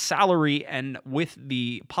 with his salary and with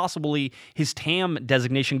the possibly his TAM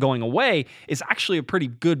designation going away, is actually a pretty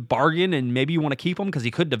good bargain, and maybe you want to keep him because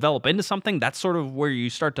he could develop into something. That's sort of where you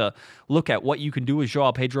start to look at what you can do with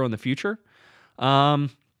Joao Pedro in the future. So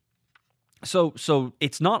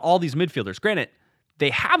it's not all these midfielders. Granted, they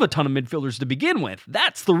have a ton of midfielders to begin with.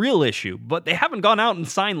 That's the real issue. But they haven't gone out and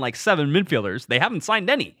signed like 7 midfielders. They haven't signed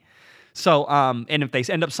any. So, and if they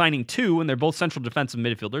end up signing 2 and they're both central defensive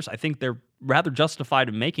midfielders, I think they're rather justified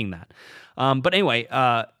in making that. But anyway,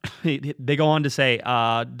 they go on to say,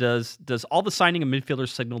 does all the signing of midfielders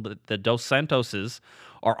signal that the Dos Santoses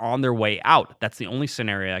are on their way out? That's the only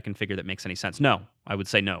scenario I can figure that makes any sense. No, I would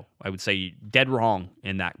say no. I would say dead wrong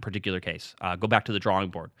in that particular case. Go back to the drawing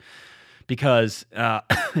board. Because,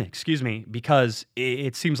 because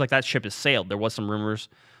it seems like that ship has sailed. There was some rumors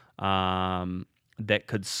that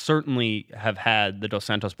could certainly have had the Dos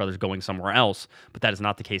Santos brothers going somewhere else, but that is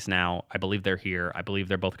not the case now. I believe they're here. I believe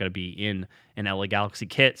they're both going to be in an LA Galaxy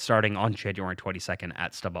kit starting on January 22nd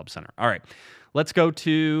at StubHub Center. All right, let's go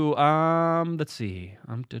to, let's see.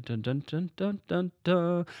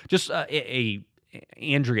 Just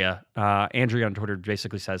Andrea on Twitter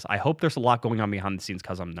basically says, I hope there's a lot going on behind the scenes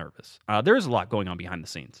because I'm nervous. There is a lot going on behind the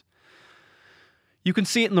scenes. You can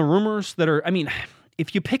see it in the rumors that are,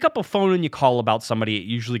 if you pick up a phone and you call about somebody, it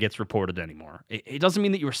usually gets reported anymore. It doesn't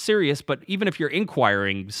mean that you're serious, but even if you're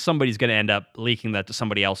inquiring, somebody's going to end up leaking that to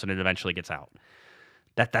somebody else and it eventually gets out.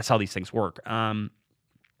 That's how these things work.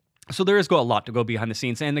 So there is a lot to go behind the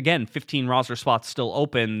scenes. And again, 15 roster spots still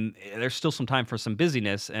open. There's still some time for some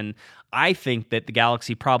busyness. And I think that the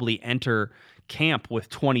Galaxy probably enter camp with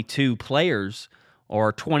 22 players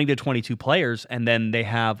or 20 to 22 players, and then they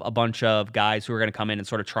have a bunch of guys who are going to come in and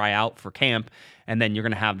sort of try out for camp, and then you're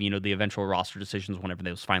going to have, the eventual roster decisions whenever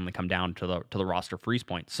those finally come down to the roster freeze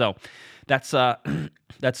point. So that's sort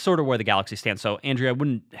of where the Galaxy stands. So Andrea,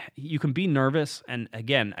 you can be nervous, and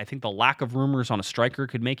again, I think the lack of rumors on a striker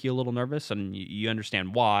could make you a little nervous, and you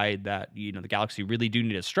understand why that the Galaxy really do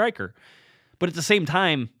need a striker, but at the same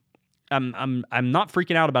time, I'm not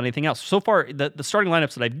freaking out about anything else. So far, the starting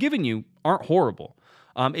lineups that I've given you aren't horrible.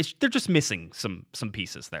 They're just missing some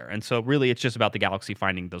pieces there. And so really it's just about the Galaxy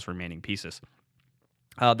finding those remaining pieces.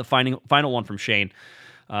 The final one from Shane,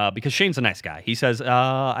 because Shane's a nice guy. He says,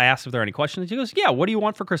 I asked if there are any questions. He goes, yeah, what do you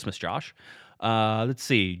want for Christmas, Josh? Let's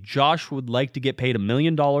see. Josh would like to get paid $1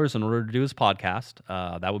 million in order to do his podcast.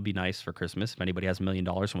 That would be nice for Christmas. If anybody has $1 million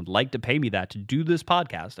and would like to pay me that to do this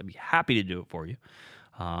podcast, I'd be happy to do it for you.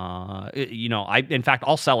 In fact,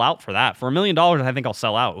 I'll sell out for that. For $1 million, I think I'll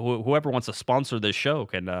sell out. Whoever wants to sponsor this show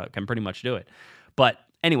can pretty much do it. But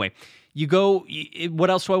anyway,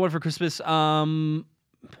 what else do I want for Christmas?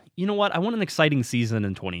 You know what? I want an exciting season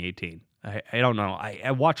in 2018. I don't know.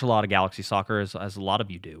 I watch a lot of Galaxy soccer, as a lot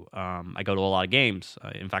of you do. I go to a lot of games.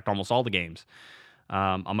 In fact, almost all the games.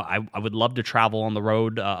 I would love to travel on the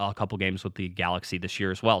road a couple games with the Galaxy this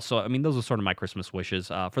year as well. So, those are sort of my Christmas wishes.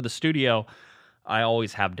 For the studio, I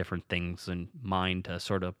always have different things in mind to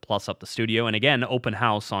sort of plus up the studio. And again, open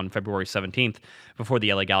house on February 17th before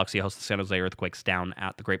the LA Galaxy hosts the San Jose Earthquakes down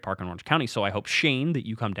at the Great Park in Orange County. So I hope, Shane, that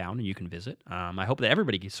you come down and you can visit. I hope that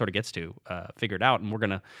everybody sort of gets to figure it out. And we're going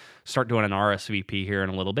to start doing an RSVP here in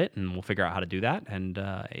a little bit, and we'll figure out how to do that. And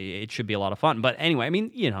it should be a lot of fun. But anyway,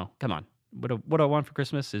 come on. What I want for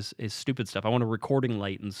Christmas is stupid stuff. I want a recording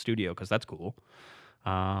light in the studio because that's cool.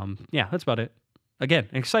 That's about it. Again,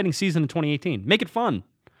 an exciting season in 2018. Make it fun.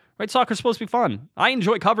 Right? Soccer's supposed to be fun. I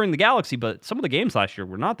enjoy covering the Galaxy, but some of the games last year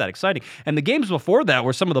were not that exciting. And the games before that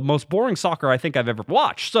were some of the most boring soccer I think I've ever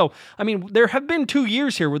watched. So, there have been 2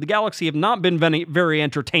 years here where the Galaxy have not been very, very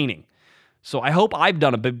entertaining. So I hope I've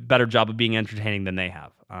done a bit better job of being entertaining than they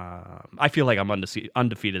have. I feel like I'm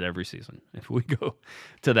undefeated every season if we go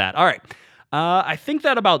to that. All right. I think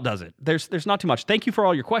that about does it. There's not too much. Thank you for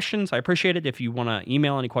all your questions. I appreciate it. If you want to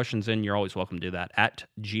email any questions in, you're always welcome to do that at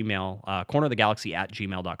Gmail.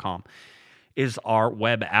 cornerofthegalaxy@gmail.com is our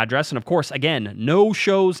web address. And of course, again, no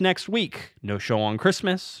shows next week. No show on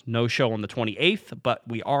Christmas. No show on the 28th. But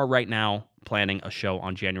we are right now planning a show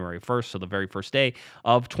on January 1st, so the very first day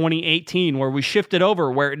of 2018, where we shifted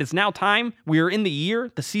over, where it is now time. We are in the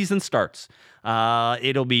year. The season starts.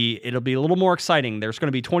 It'll be a little more exciting. There's going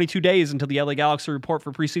to be 22 days until the LA Galaxy report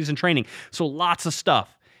for preseason training. So lots of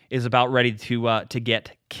stuff is about ready to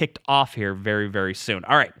get kicked off here very, very soon.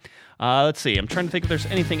 All right. Let's see. I'm trying to think if there's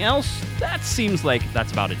anything else. That seems like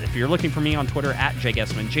that's about it. If you're looking for me on Twitter, at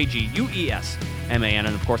JGuessman, JGUESMAN, and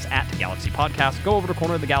of course at Galaxy Podcast, go over to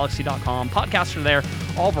cornerofthegalaxy.com. Podcasts are there.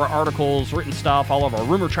 All of our articles, written stuff, all of our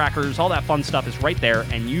rumor trackers, all that fun stuff is right there,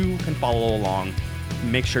 and you can follow along.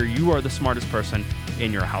 Make sure you are the smartest person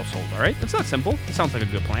in your household, all right? It's that simple. It sounds like a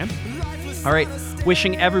good plan. All right.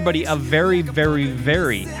 Wishing everybody a very, very,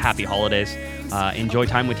 very happy holidays. Enjoy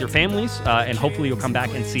time with your families, and hopefully you'll come back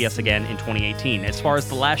and see us again in 2018. As far as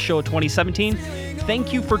the last show of 2017,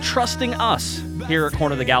 thank you for trusting us here at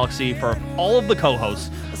Corner of the Galaxy, for all of the co-hosts,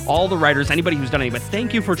 all the writers, anybody who's done anything. But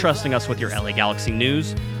thank you for trusting us with your LA Galaxy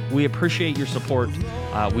news. We appreciate your support.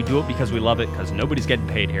 We do it because we love it, because nobody's getting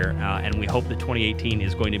paid here, and we hope that 2018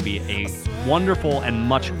 is going to be a wonderful and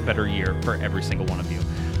much better year for every single one of you.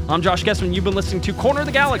 I'm Josh Guessman. You've been listening to Corner of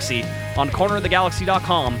the Galaxy on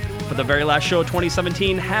cornerofthegalaxy.com. For the very last show of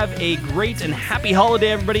 2017, have a great and happy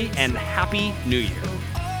holiday, everybody, and Happy New Year.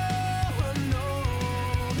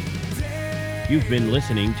 You've been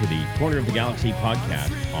listening to the Corner of the Galaxy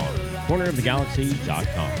podcast on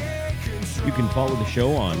cornerofthegalaxy.com. You can follow the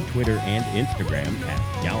show on Twitter and Instagram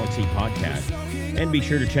at Galaxy Podcast, and be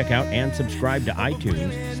sure to check out and subscribe to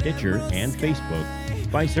iTunes, Stitcher, and Facebook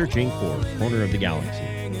by searching for Corner of the Galaxy.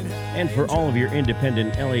 And for all of your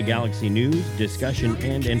independent LA Galaxy news, discussion,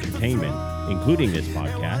 and entertainment, including this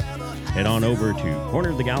podcast, head on over to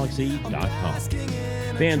cornerofthegalaxy.com.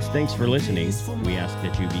 Fans, thanks for listening. We ask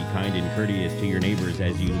that you be kind and courteous to your neighbors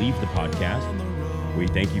as you leave the podcast. We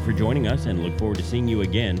thank you for joining us and look forward to seeing you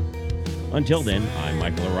again. Until then, I'm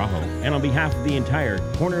Michael Araujo, and on behalf of the entire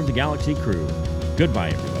Corner of the Galaxy crew,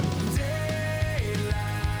 goodbye, everybody.